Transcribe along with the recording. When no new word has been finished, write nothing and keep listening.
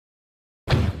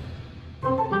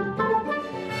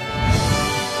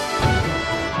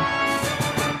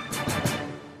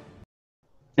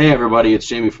Hey everybody, it's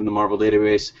Jamie from the Marvel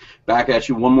Database, back at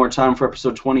you one more time for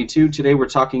episode 22. Today we're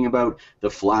talking about The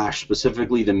Flash,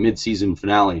 specifically the mid-season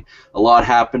finale. A lot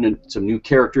happened and some new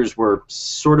characters were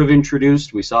sort of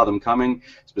introduced. We saw them coming,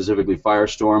 specifically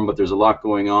Firestorm, but there's a lot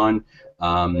going on.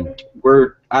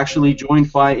 We're actually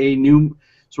joined by a new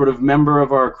sort of member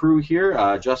of our crew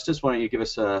here. Justice, why don't you give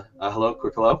us a hello,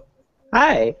 quick hello?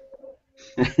 Hi.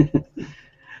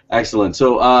 Excellent.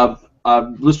 So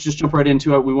let's just jump right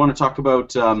into it. We want to talk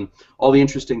about all the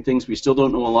interesting things. We still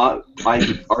don't know a lot. I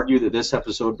would argue that this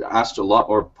episode asked a lot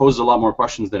or posed a lot more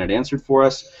questions than it answered for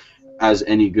us, as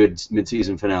any good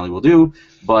mid-season finale will do.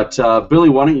 But Billy,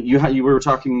 why don't you were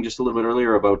talking just a little bit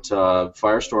earlier about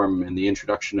Firestorm and the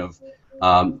introduction of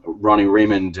Ronnie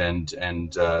Raymond,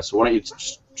 and so why don't you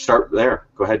start there?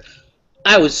 Go ahead.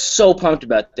 I was so pumped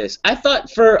about this. I thought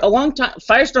for a long time,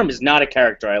 Firestorm is not a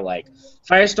character I like.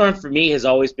 Firestorm, for me, has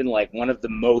always been like one of the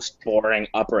most boring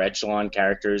upper echelon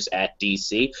characters at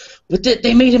DC. But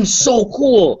they made him so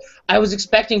cool. I was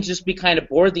expecting to just be kind of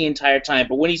bored the entire time,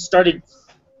 but when he started,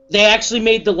 they actually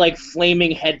made the like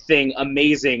flaming head thing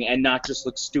amazing and not just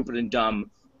look stupid and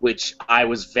dumb, which I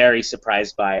was very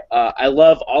surprised by. I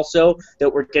love also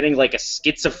that we're getting like a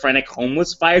schizophrenic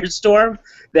homeless Firestorm.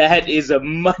 That is a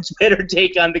much better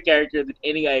take on the character than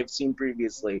any I have seen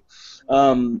previously.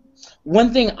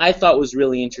 One thing I thought was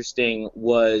really interesting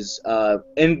was,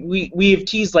 and we have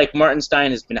teased like Martin Stein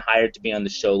has been hired to be on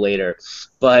the show later,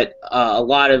 but a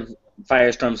lot of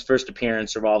Firestorm's first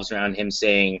appearance revolves around him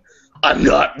saying, "I'm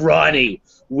not Ronnie,"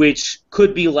 which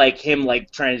could be like him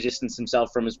like trying to distance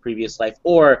himself from his previous life,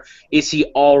 or is he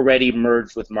already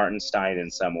merged with Martin Stein in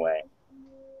some way?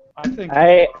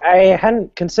 I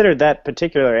hadn't considered that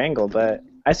particular angle, but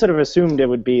I sort of assumed it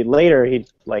would be later he'd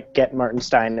like get Martin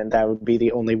Stein, and that would be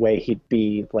the only way he'd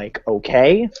be like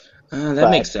okay. That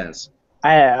makes sense.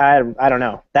 I don't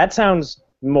know. That sounds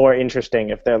more interesting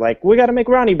if they're like, we got to make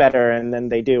Ronnie better, and then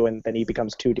they do, and then he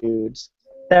becomes two dudes.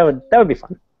 That would be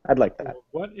fun. I'd like that.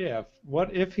 What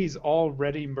if he's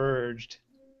already merged,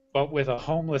 but with a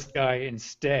homeless guy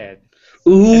instead?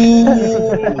 Ooh.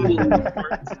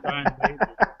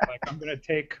 Like, I'm gonna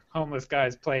take homeless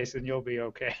guy's place, and you'll be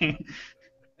okay.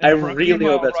 I really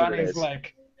hope that's what it Ronnie's is.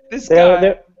 Like, this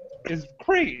guy is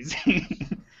crazy.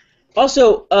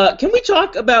 Also, can we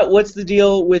talk about what's the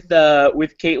deal with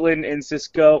Caitlin and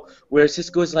Cisco, where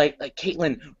Cisco's like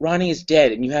Caitlin, Ronnie is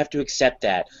dead, and you have to accept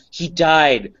that. He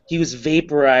died. He was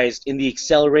vaporized in the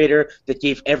accelerator that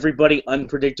gave everybody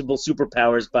unpredictable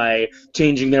superpowers by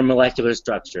changing their molecular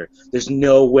structure. There's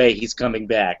no way he's coming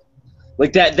back.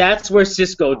 Like that's where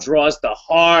Cisco draws the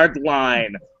hard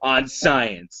line on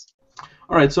science.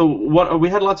 All right, so we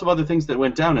had lots of other things that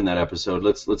went down in that episode.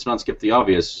 Let's not skip the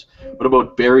obvious. What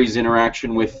about Barry's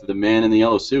interaction with the man in the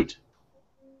yellow suit?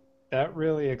 That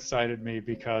really excited me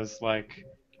because, like,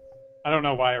 I don't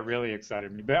know why it really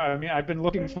excited me, but I mean, I've been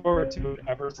looking forward to it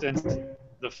ever since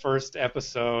the first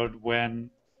episode when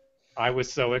I was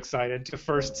so excited to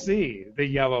first see the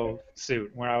yellow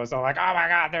suit, where I was all like, oh my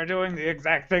god, they're doing the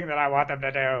exact thing that I want them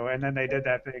to do, and then they did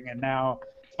that thing, and now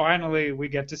finally we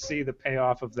get to see the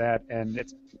payoff of that, and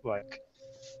it's like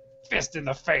fist in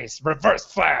the face, reverse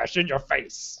flash in your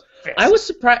face. Fist. I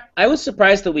was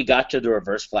surprised that we got to the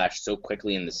reverse flash so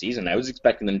quickly in the season. I was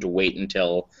expecting them to wait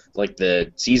until like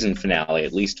the season finale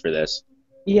at least for this.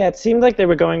 Yeah, it seemed like they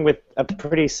were going with a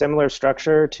pretty similar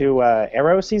structure to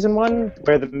Arrow Season 1,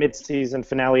 where the mid-season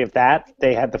finale of that,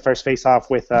 they had the first face-off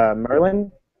with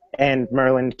Merlin, and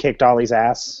Merlin kicked Ollie's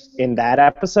ass in that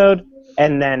episode,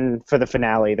 and then for the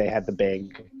finale they had the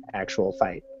big actual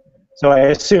fight. So I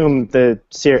assume the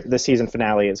season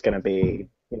finale is going to be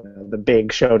the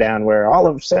big showdown where all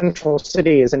of Central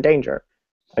City is in danger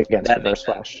against Reverse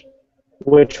Flash,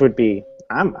 which would be,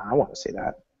 I want to see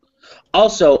that.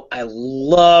 Also, I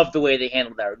love the way they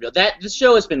handled that reveal. This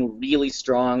show has been really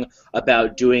strong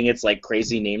about doing its like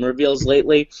crazy name reveals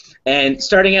lately. And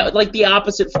starting out like the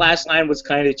opposite Flash line was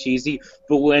kind of cheesy,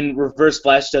 but when Reverse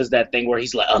Flash does that thing where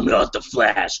he's like, "I'm not the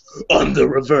Flash, I'm the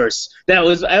Reverse." I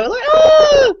was like,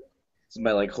 "Ah!" This is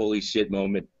my like holy shit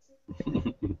moment.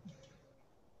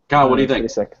 Kyle, what do you think?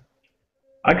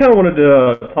 I kind of wanted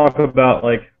to talk about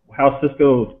like how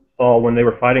Cisco saw when they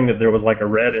were fighting that there was like a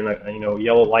red and a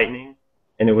yellow lightning,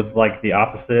 and it was like the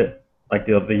opposite, like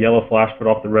the yellow flash put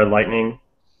off the red lightning,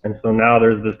 and so now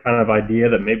there's this kind of idea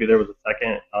that maybe there was a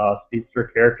second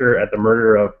speedster character at the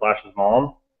murder of Flash's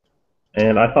mom,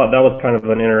 and I thought that was kind of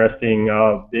an interesting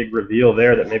big reveal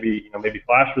there, that maybe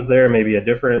Flash was there, maybe a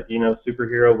different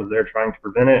superhero was there trying to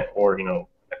prevent it, or an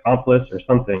accomplice or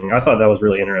something. I thought that was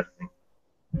really interesting.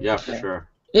 Yeah, for sure.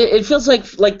 It feels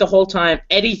like the whole time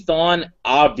Eddie Thawne,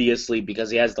 obviously because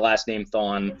he has the last name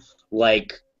Thawne,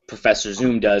 like Professor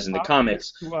Zoom does in the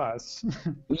comics. To us.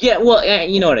 Yeah, well,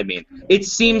 you know what I mean. It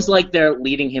seems like they're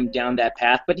leading him down that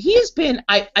path, but he has been.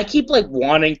 I keep like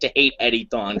wanting to hate Eddie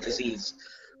Thawne because he's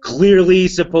clearly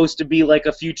supposed to be like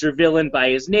a future villain by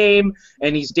his name,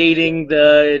 and he's dating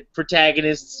the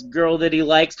protagonist's girl that he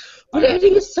likes. But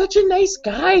Eddie is such a nice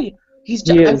guy. He's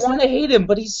just, I want to hate him,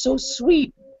 but he's so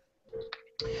sweet.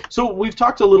 So we've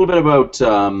talked a little bit about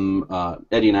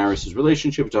Eddie and Iris's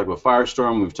relationship. We talked about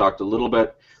Firestorm. We've talked a little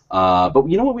bit, but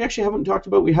you know what? We actually haven't talked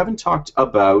about. We haven't talked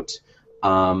about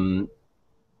Dr.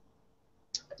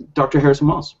 Harrison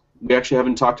Wells. We actually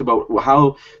haven't talked about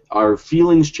how our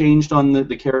feelings changed on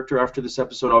the character after this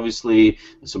episode. Obviously,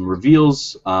 some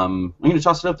reveals. I'm going to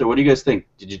toss it up there. What do you guys think?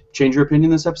 Did you change your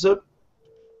opinion this episode?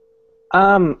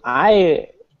 I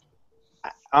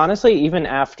honestly, even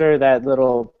after that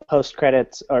little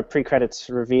post-credits or pre-credits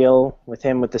reveal with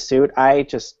him with the suit, I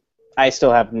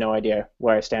still have no idea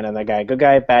where I stand on that guy. Good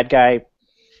guy, bad guy,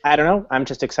 I don't know. I'm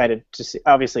just excited to see.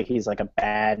 Obviously, he's like a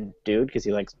bad dude because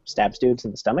he like stabs dudes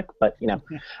in the stomach, but you know,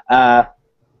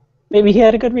 maybe he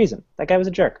had a good reason. That guy was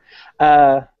a jerk.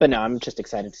 But no, I'm just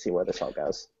excited to see where this all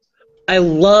goes. I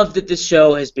love that this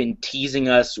show has been teasing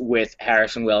us with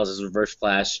Harrison Wells as Reverse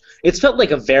Flash. It's felt like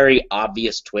a very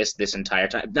obvious twist this entire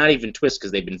time. Not even twist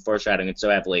because they've been foreshadowing it so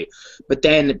heavily. But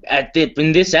then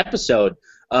in this episode,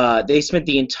 they spent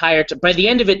the entire time. By the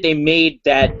end of it, they made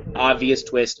that obvious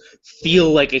twist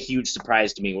feel like a huge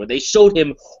surprise to me, where they showed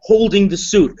him holding the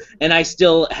suit, and I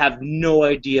still have no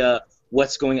idea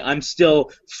what's going on. I'm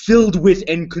still filled with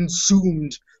and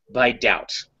consumed by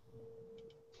doubt.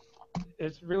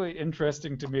 It's really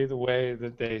interesting to me the way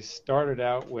that they started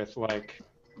out with, like,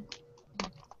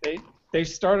 they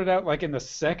started out like in the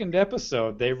second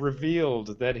episode they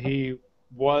revealed that he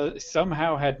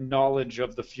somehow had knowledge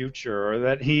of the future, or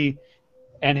that he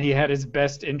had his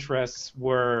best interests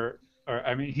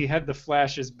he had the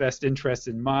Flash's best interests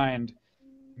in mind,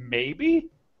 maybe,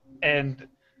 and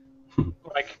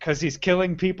like, because he's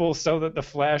killing people so that the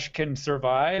Flash can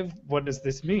survive. What does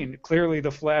this mean? Clearly,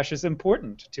 the Flash is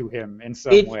important to him in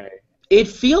some way. It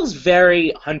feels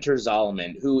very Hunter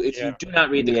Zolomon, who, if you do not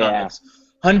read the comics,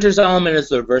 Hunter Zolomon is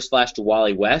the Reverse Flash to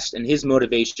Wally West, and his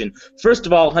motivation, first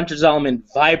of all, Hunter Zolomon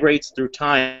vibrates through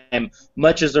time,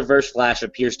 much as Reverse Flash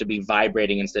appears to be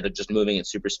vibrating instead of just moving at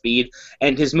super speed,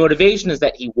 and his motivation is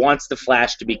that he wants the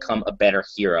Flash to become a better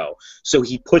hero, so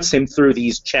he puts him through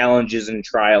these challenges and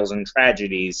trials and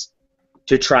tragedies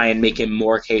to try and make him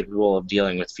more capable of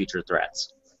dealing with future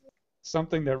threats.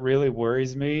 Something that really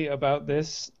worries me about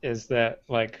this is that,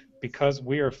 like, because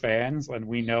we are fans and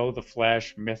we know the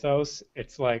Flash mythos,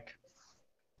 it's like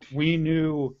we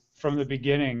knew from the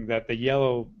beginning that the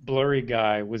yellow blurry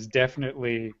guy was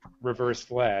definitely Reverse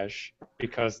Flash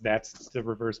because that's the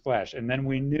Reverse Flash. And then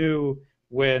we knew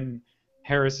when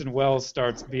Harrison Wells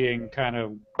starts being kind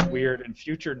of weird and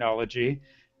future knowledge-y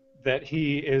that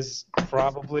he is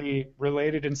probably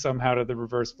related in somehow to the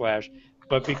Reverse Flash.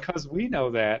 But because we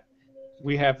know that,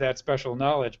 we have that special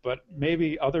knowledge, but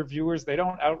maybe other viewers, they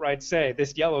don't outright say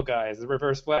this yellow guy is the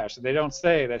Reverse Flash. They don't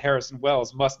say that Harrison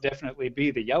Wells must definitely be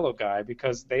the yellow guy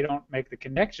because they don't make the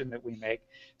connection that we make.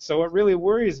 So it really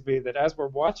worries me that as we're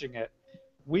watching it,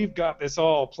 we've got this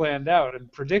all planned out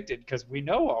and predicted because we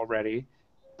know already,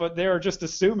 but they're just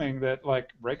assuming that, like,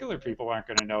 regular people aren't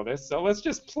going to know this, so let's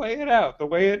just play it out the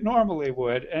way it normally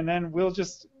would, and then we'll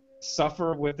just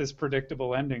suffer with this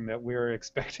predictable ending that we were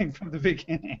expecting from the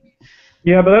beginning.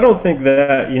 Yeah, but I don't think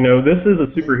that, this is a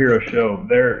superhero show.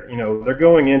 They're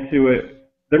going into it.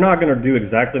 They're not going to do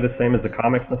exactly the same as the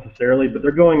comics necessarily, but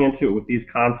they're going into it with these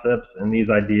concepts and these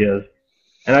ideas.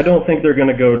 And I don't think they're going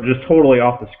to go just totally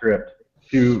off the script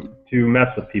to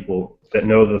mess with people that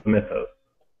know the mythos.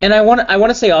 And I want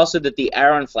to say also that the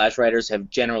Arrow and Flash writers have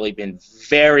generally been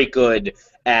very good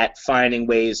at finding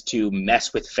ways to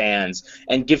mess with fans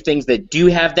and give things that do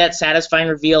have that satisfying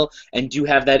reveal and do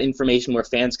have that information where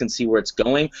fans can see where it's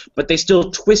going, but they still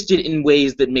twist it in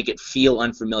ways that make it feel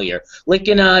unfamiliar. Like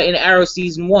in Arrow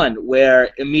Season 1,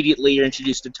 where immediately you're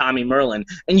introduced to Tommy Merlin,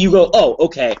 and you go, oh,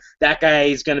 okay, that guy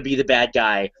is going to be the bad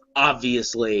guy,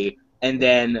 obviously, and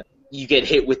then you get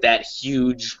hit with that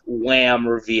huge wham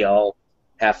reveal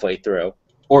halfway through.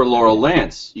 Or Laurel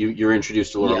Lance. You're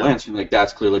introduced to Laurel Lance, and you're like,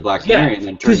 that's clearly Black Canary, and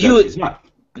then turns out she's not.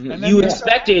 You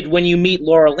expected when you meet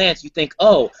Laurel Lance, you think,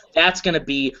 oh, that's going to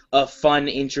be a fun,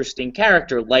 interesting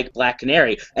character like Black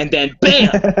Canary, and then bam,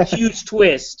 huge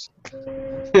twist.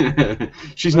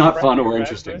 She's not fun or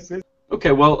interesting.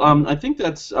 Okay, well, I think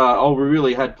that's all we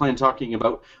really had planned talking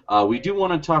about. We do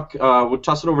want to talk. We'll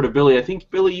toss it over to Billy. I think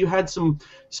Billy, you had some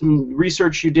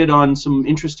research you did on some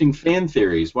interesting fan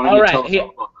theories. Why don't you tell us all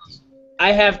about those?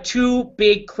 I have two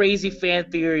big crazy fan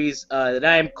theories that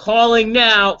I am calling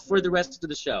now for the rest of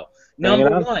the show.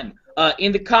 Number one,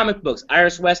 in the comic books,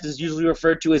 Iris West is usually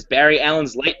referred to as Barry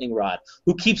Allen's lightning rod,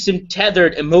 who keeps him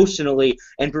tethered emotionally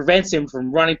and prevents him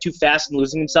from running too fast and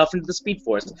losing himself into the Speed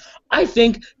Force. I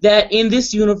think that in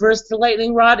this universe, the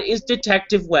lightning rod is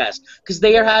Detective West, because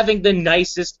they are having the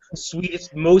nicest,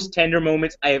 sweetest, most tender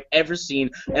moments I have ever seen,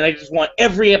 and I just want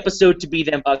every episode to be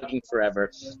them hugging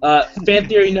forever. Fan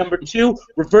theory number two,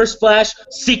 Reverse Flash,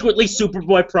 secretly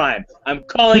Superboy Prime. I'm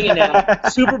calling it now.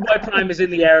 Superboy Prime is in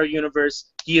the Arrow universe.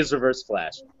 He is Reverse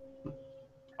Flash.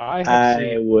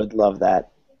 I would love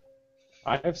that.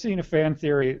 I have seen a fan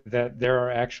theory that there are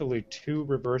actually two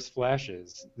Reverse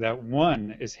Flashes. That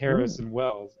one is Harrison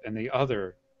Wells and the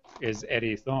other is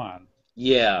Eddie Thawne.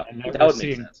 Yeah, and that never would make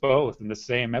seen sense. both in the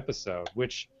same episode,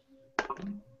 which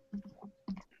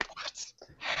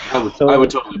I would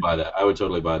totally buy that. I would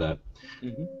totally buy that.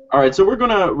 Mhm. All right, so we're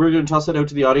gonna toss it out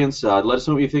to the audience. Let us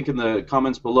know what you think in the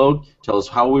comments below. Tell us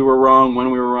how we were wrong, when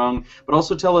we were wrong, but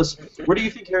also tell us where do you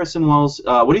think Harrison Wells?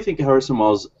 What do you think Harrison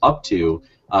Wells up to?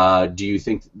 Do you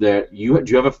think that do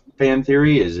you have a fan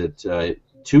theory? Is it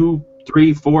 2,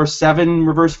 3, 4, 7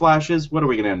 Reverse Flashes? What are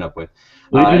we gonna end up with?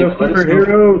 Legion of let us know.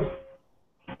 Superheroes.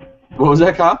 What was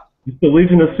that, Cop? It's the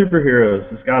Legion of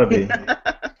Superheroes. It's got to be.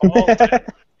 all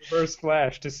Reverse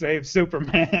Flash to save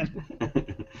Superman.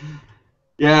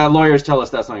 Yeah, lawyers tell us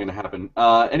that's not going to happen.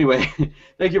 Anyway,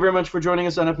 thank you very much for joining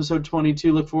us on episode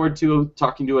 22. Look forward to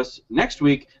talking to us next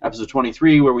week, episode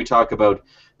 23, where we talk about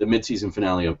the mid-season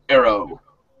finale of Arrow.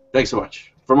 Thanks so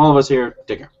much. From all of us here,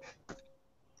 take care.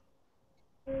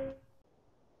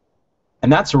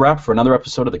 And that's a wrap for another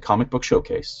episode of the Comic Book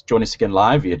Showcase. Join us again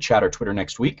live via chat or Twitter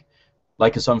next week.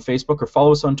 Like us on Facebook or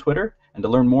follow us on Twitter. And to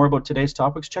learn more about today's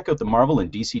topics, check out the Marvel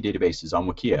and DC databases on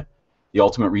Wikia, the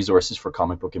ultimate resources for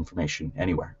comic book information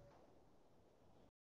anywhere.